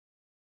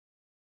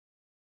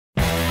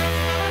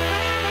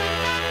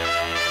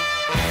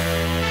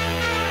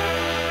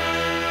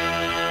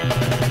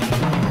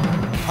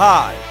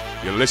Hi,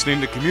 you're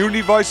listening to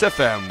Community Voice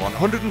FM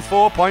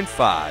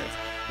 104.5,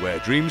 where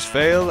dreams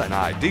fail and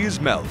ideas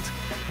melt.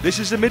 This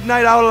is the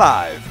Midnight Hour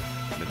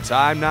Live, and the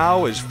time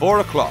now is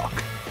 4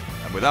 o'clock.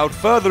 And without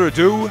further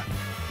ado,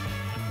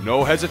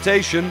 no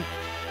hesitation,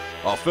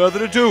 or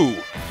further ado,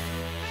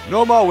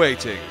 no more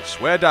waiting,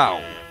 swear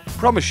down,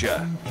 promise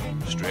ya,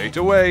 straight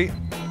away,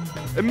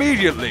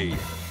 immediately,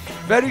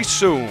 very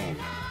soon.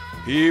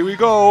 Here we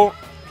go,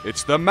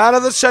 it's the man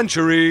of the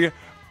century,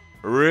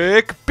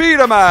 Rick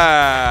Betamax.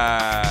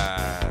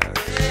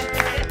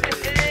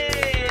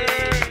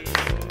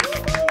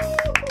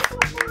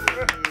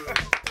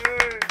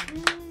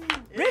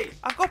 Rick,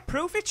 I've got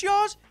proof it's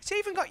yours. It's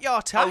even got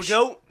your tash. How's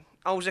you?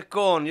 How's it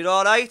going? You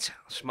alright?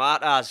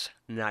 Smart as.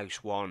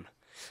 Nice one.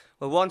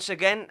 Well, once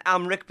again,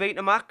 I'm Rick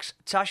Betamax,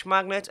 tash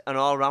magnet and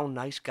all-round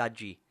nice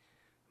gadget.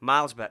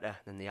 Miles better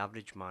than the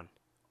average man.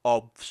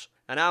 Obvs.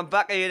 And I'm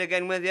back here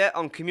again with you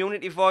on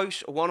Community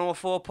Voice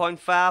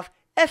 104.5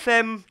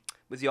 FM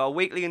with your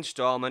weekly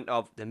instalment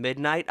of The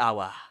Midnight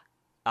Hour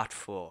at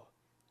 4.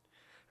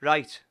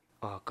 Right.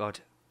 Oh,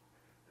 God.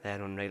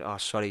 They're unreal. Oh,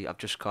 sorry, I've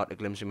just caught a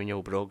glimpse of my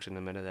new brogues in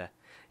a minute there.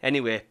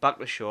 Anyway, back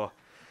to the show.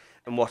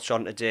 And what's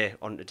on today?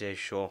 On today's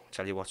show.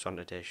 Tell you what's on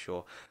today's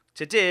show.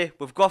 Today,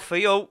 we've got for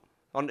you,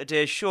 on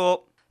today's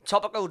show,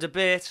 topical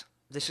debate.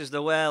 This is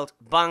the world.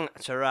 Bang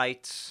to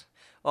rights.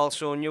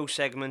 Also a new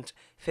segment,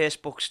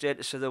 Facebook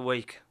Status of the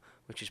Week,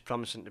 which is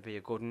promising to be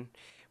a good one.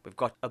 We've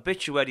got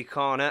Obituary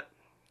Corner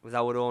with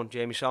our own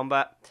Jamie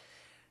Somber.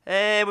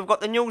 We've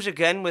got the news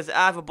again with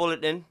Ivor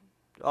Bulletin.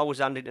 Always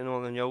handy to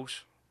know the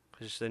news,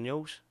 because it's the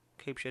news.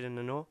 Keeps you in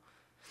the know.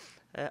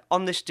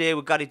 On this day,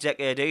 we've got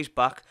Decade, he's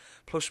back,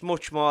 plus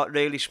much more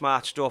really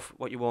smart stuff,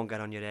 what you won't get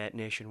on your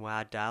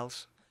nationwide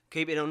dials.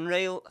 Keep it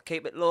unreal,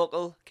 keep it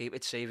local, keep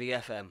it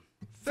CVFM.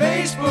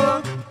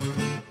 Facebook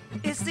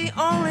is the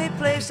only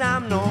place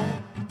I'm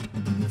known.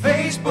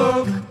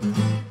 Facebook,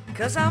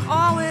 'cause I'm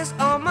always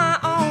on my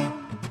own.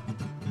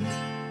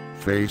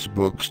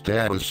 Facebook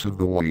Status of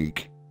the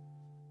Week.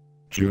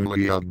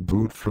 Juliet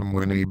Boot from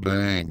Winnie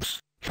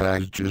Banks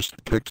has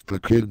just picked the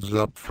kids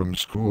up from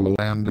school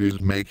and is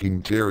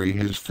making Terry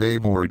his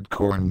favorite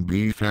corned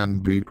beef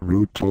and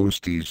beetroot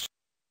toasties.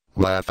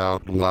 Laugh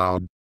out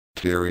loud.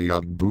 Terry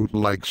Boot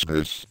likes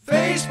this.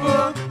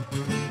 Facebook.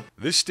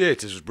 This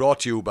status is brought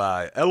to you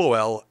by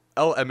LOL,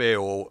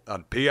 LMAO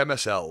and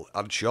PMSL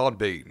and Sean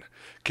Bean.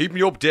 Keep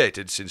me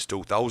updated since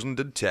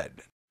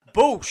 2010.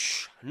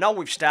 Boosh! Now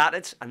we've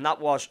started, and that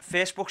was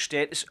Facebook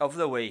Status of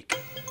the Week.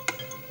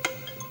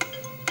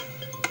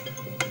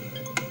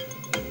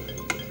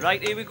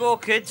 Right, here we go,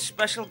 kids.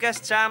 Special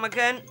guest time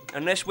again.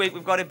 And this week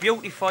we've got a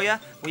beauty for you.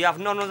 We have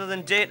none other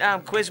than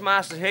Daytime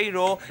Quizmaster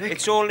Hero. Rick.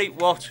 It's only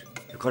what?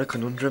 I've got a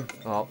conundrum.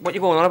 Oh, what you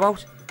going on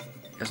about?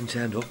 He hasn't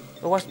turned up.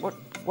 Oh, what?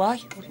 Why?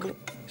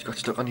 He's got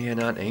stuck on the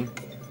A19.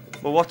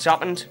 Well, what's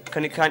happened?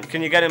 Can you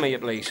get him here,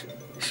 please?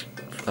 He's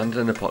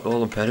landed in a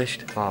pothole and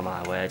perished. Oh,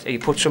 my word. He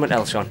put something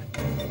else on.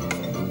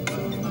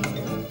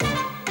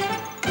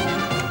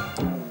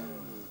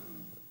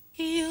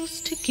 He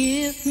used to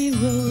give me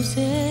roses.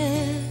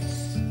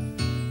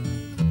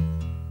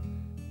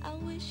 I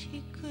wish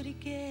he could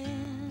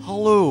again.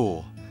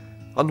 Hello,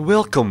 and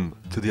welcome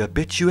to the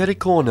Obituary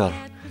Corner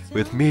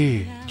with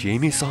me,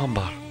 Jamie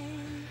Somber.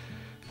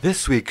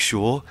 This week's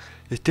show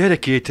is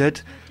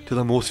dedicated to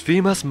the most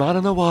famous man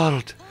in the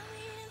world,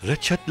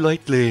 Richard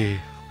Lightly,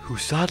 who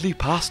sadly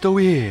passed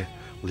away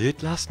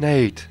late last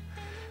night.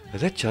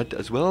 Richard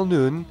is well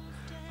known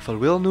for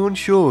well-known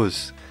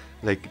shows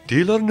like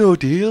Deal or No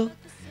Deal,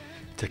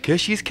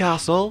 Takeshi's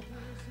Castle,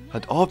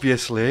 and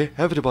obviously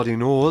everybody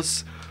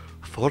knows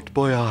Fort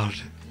Boyard.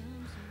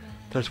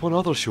 There's one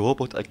other show,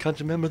 but I can't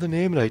remember the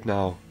name right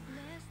now.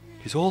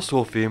 He's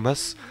also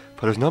famous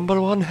for his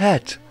 #1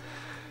 hit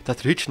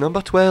that reached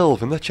number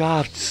 12 in the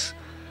charts,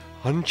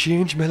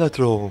 Unchanged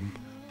Melodrome.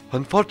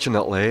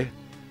 Unfortunately,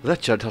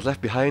 Richard has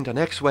left behind an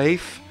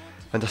ex-wife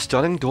and a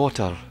stunning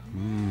daughter.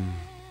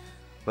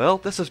 Well,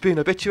 this has been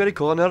Obituary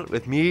Corner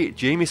with me,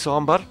 Jamie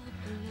Somber.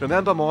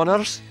 Remember,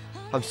 mourners,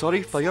 I'm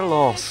sorry for your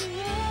loss.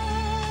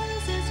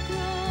 Roses grow.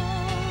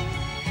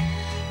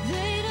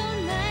 They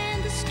don't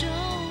mind the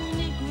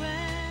stony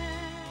ground.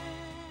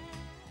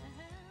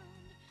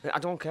 I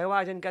don't care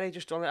why I didn't get it,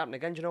 just don't let it happen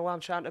again. Do you know where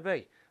I'm trying to be?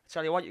 I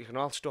tell you what, you can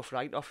all stuff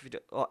right off if you do.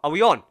 Oh, are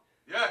we on?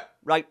 Yeah.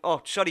 Right,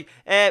 oh, sorry.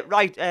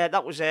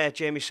 That was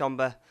Jamie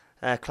Somber.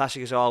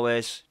 Classic as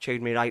always.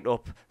 Tuned me right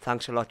up.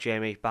 Thanks a lot,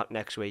 Jamie. Back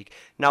next week.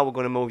 Now we're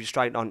going to move you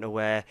straight on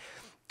to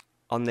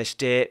on this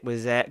date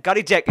with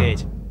Gary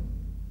Decade.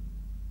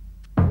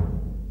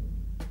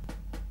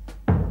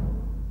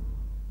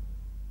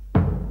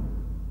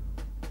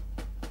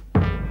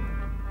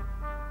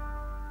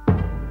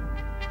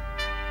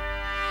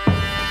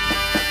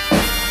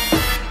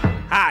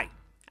 Hi,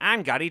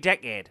 I'm Gary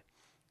Decade.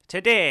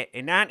 Today,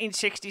 in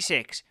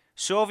 1966,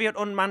 Soviet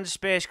unmanned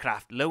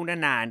spacecraft Luna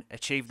 9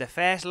 achieved the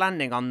first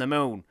landing on the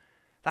moon.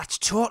 That's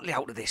totally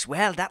out of this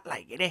world, that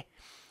like, innit?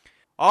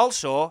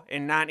 Also,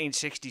 in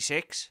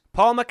 1966,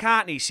 Paul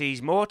McCartney sees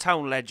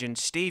Motown legend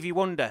Stevie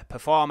Wonder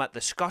perform at the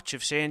Scotch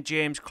of St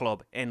James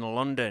Club in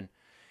London.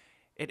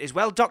 It is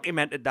well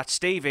documented that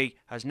Stevie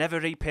has never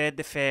repaid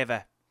the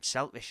favour.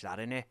 Selfish that,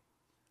 innit?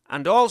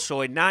 And also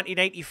in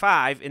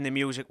 1985, in the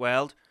music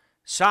world,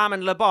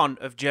 Simon Le Bon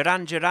of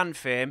Duran Duran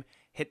fame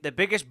hit the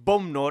biggest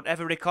bum note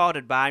ever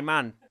recorded by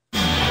man.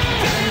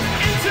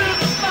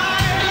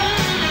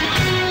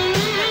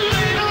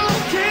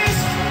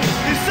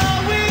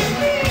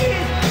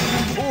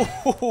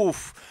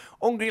 Oof,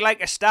 hungry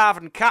like a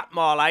starving cat,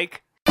 more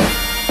like.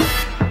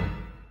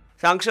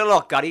 Thanks a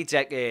lot, Gary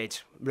Decade.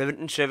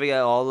 Riveting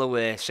trivia all the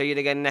way. See you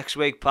again next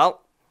week,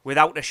 pal.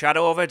 Without a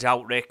shadow of a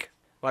doubt, Rick.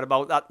 What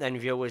about that then,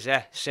 viewers?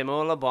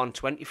 Simon Le Bon,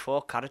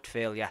 24-carat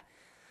failure.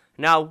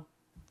 Now,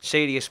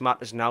 serious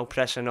matters now,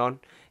 pressing on.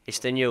 It's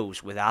the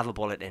news with Ava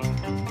Bulletin.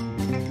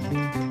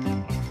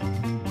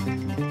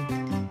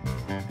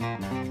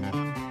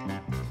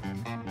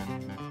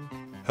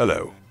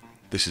 Hello,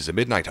 this is the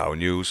Midnight Hour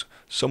News,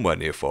 somewhere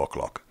near 4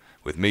 o'clock,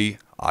 with me,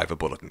 Ivor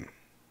Bulletin.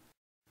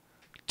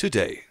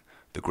 Today,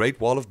 the Great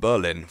Wall of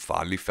Berlin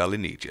finally fell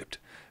in Egypt,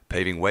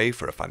 paving way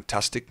for a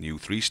fantastic new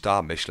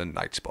 3-star Michelin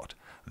night spot,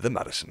 the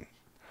Madison.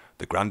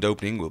 The grand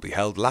opening will be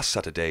held last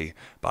Saturday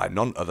by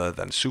none other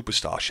than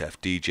superstar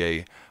chef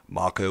DJ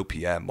Marco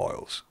Pierre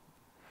Moyles.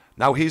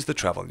 Now here's the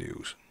travel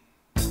news.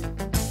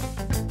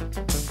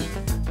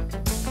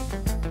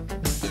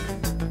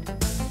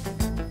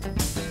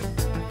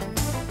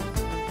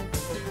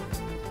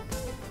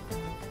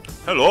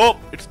 Hello,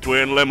 it's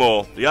Dwayne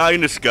Limo, the eye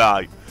in the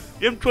sky.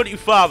 The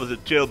M25 is a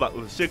tailback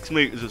with 6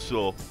 metres or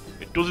so.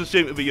 It doesn't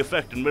seem to be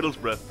affecting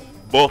Middlesbrough,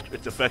 but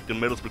it's affecting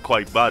Middlesbrough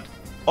quite bad.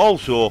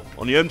 Also,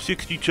 on the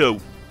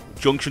M62,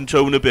 junction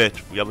 2 and a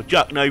bit, we have a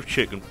jackknife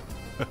chicken.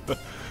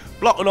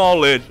 Blocking all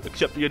lanes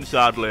except the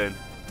inside lane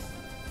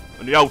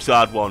and the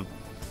outside one.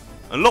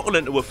 And looking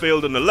into a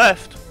field on the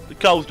left, the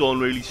cows don't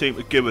really seem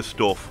to give us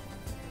stuff.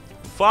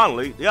 And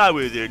finally, the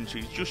highways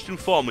agency has just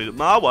informed me that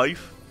my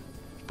wife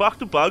has packed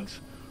her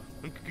bags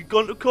and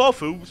gone to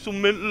Corfu with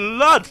some mental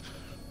lads.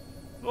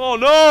 Oh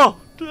no!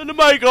 Turn the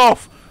mic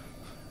off!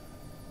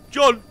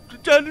 John,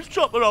 turn this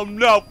chopper on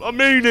now, I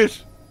mean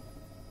it!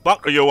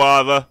 Back to you,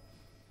 Ivor.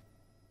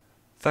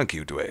 Thank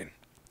you, Dwayne.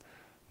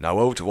 Now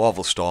over to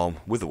Orville Storm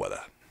with the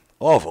weather.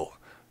 Orville,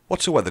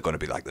 what's the weather going to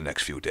be like the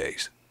next few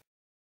days?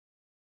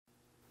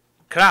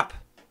 Crap.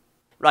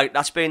 Right,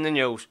 that's been the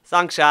news.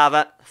 Thanks,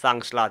 Ivor.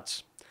 Thanks,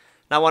 lads.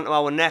 Now on to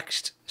our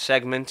next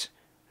segment.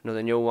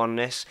 Another new one,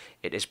 this.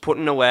 It is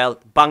Putting the Well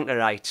Bank to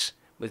Rights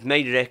with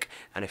me, Rick,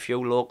 and a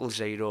few local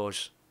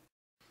zeros.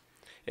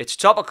 It's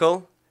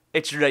topical.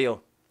 It's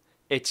real.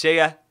 It's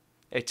here.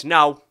 It's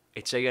now.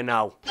 It's here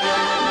now.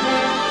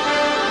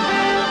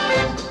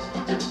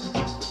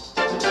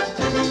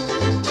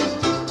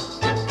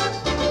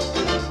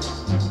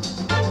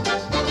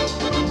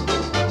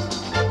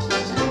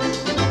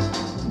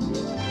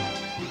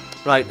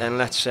 Right then,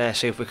 let's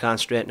see if we can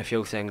straighten a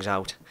few things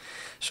out.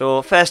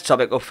 So, first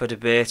topic up for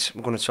debate,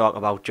 we're going to talk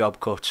about job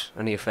cuts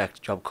and the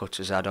effect job cuts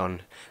has had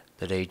on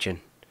the region.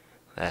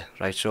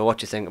 Right, so what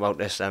do you think about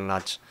this then,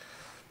 lads?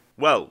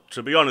 Well,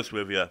 to be honest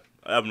with you,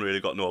 I haven't really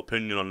got no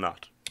opinion on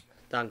that.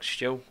 Thanks,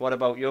 Stu. What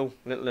about you,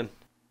 Littleton?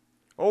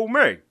 Oh,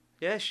 me?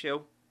 Yes,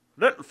 Stu.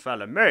 Little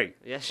fella, me?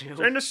 Yes, Stu.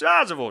 Same the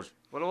size of us.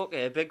 Well,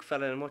 okay, big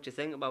fella, and what do you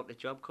think about the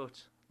job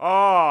cuts?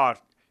 Ah,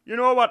 you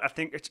know what? I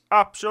think it's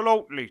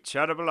absolutely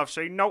terrible. I've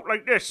seen note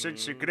like this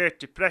since the Great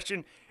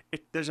Depression.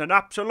 There's an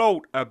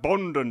absolute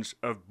abundance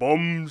of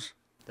bums.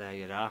 There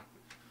you are.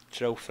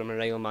 Truth from a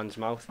real man's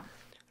mouth.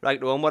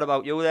 Right, Ron, what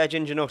about you there,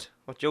 Ginger Nut?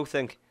 What do you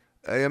think?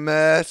 Hey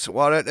mate,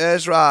 what it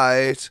is,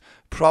 right,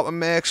 proper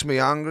makes me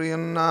angry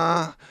and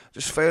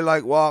just feel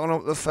like walking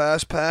up the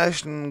first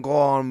person and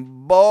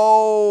going,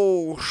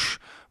 boosh,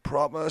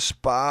 proper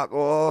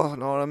sparkle,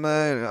 know what I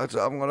mean? I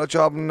haven't got a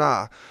job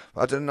now.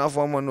 I didn't have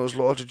one when there was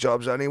loads of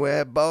jobs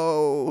anyway,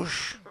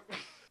 boosh.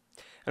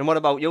 And what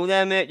about you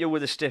there, mate? You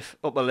with a stiff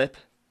upper lip.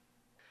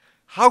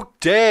 How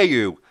dare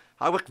you?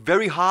 I worked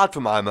very hard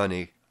for my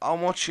money. How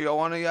much you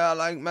want a year,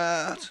 like,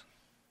 mate?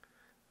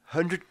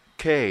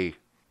 100k.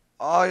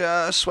 Oh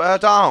yeah, swear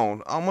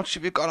down. How much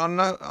have you got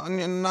on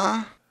you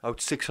now? Out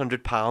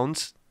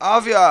 £600.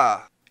 Have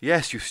ya?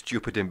 Yes, you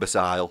stupid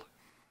imbecile.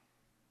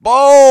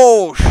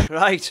 Boosh!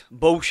 Right,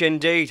 boosh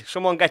indeed.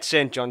 Someone get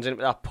St. John's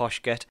into that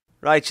posh get.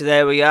 Right, so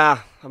there we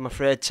are. I'm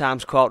afraid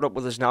time's caught up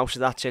with us now, so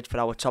that's it for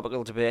our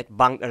topical debate.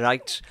 Bank to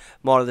rights.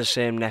 More of the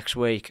same next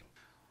week.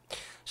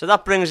 So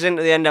that brings us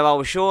into the end of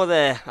our show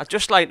there. I'd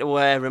just like to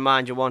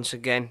remind you once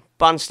again,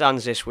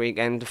 bandstands this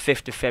weekend, the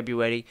 5th of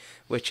February,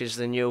 which is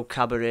the new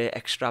cabaret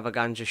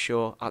extravaganza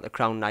show at the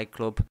Crown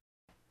nightclub.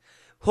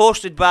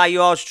 Hosted by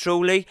yours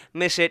truly,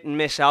 miss it and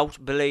miss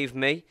out, believe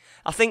me.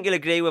 I think you'll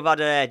agree we've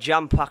had a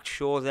jam-packed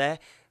show there.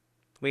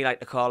 We like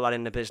to call that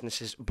in the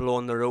business is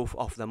blowing the roof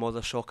off the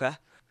mother sucker.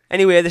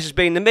 Anyway, this has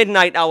been the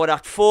Midnight Hour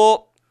at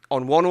 4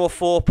 on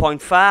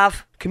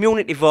 104.5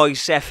 Community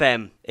Voice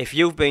FM. If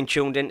you've been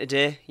tuned in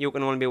today, you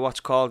can only be what's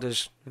called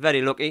as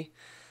very lucky.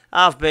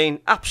 I've been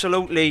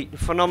absolutely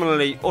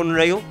phenomenally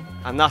unreal.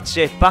 And that's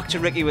it. Back to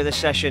Ricky with the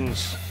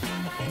sessions.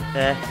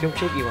 A few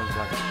cheeky ones,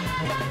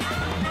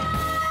 lads.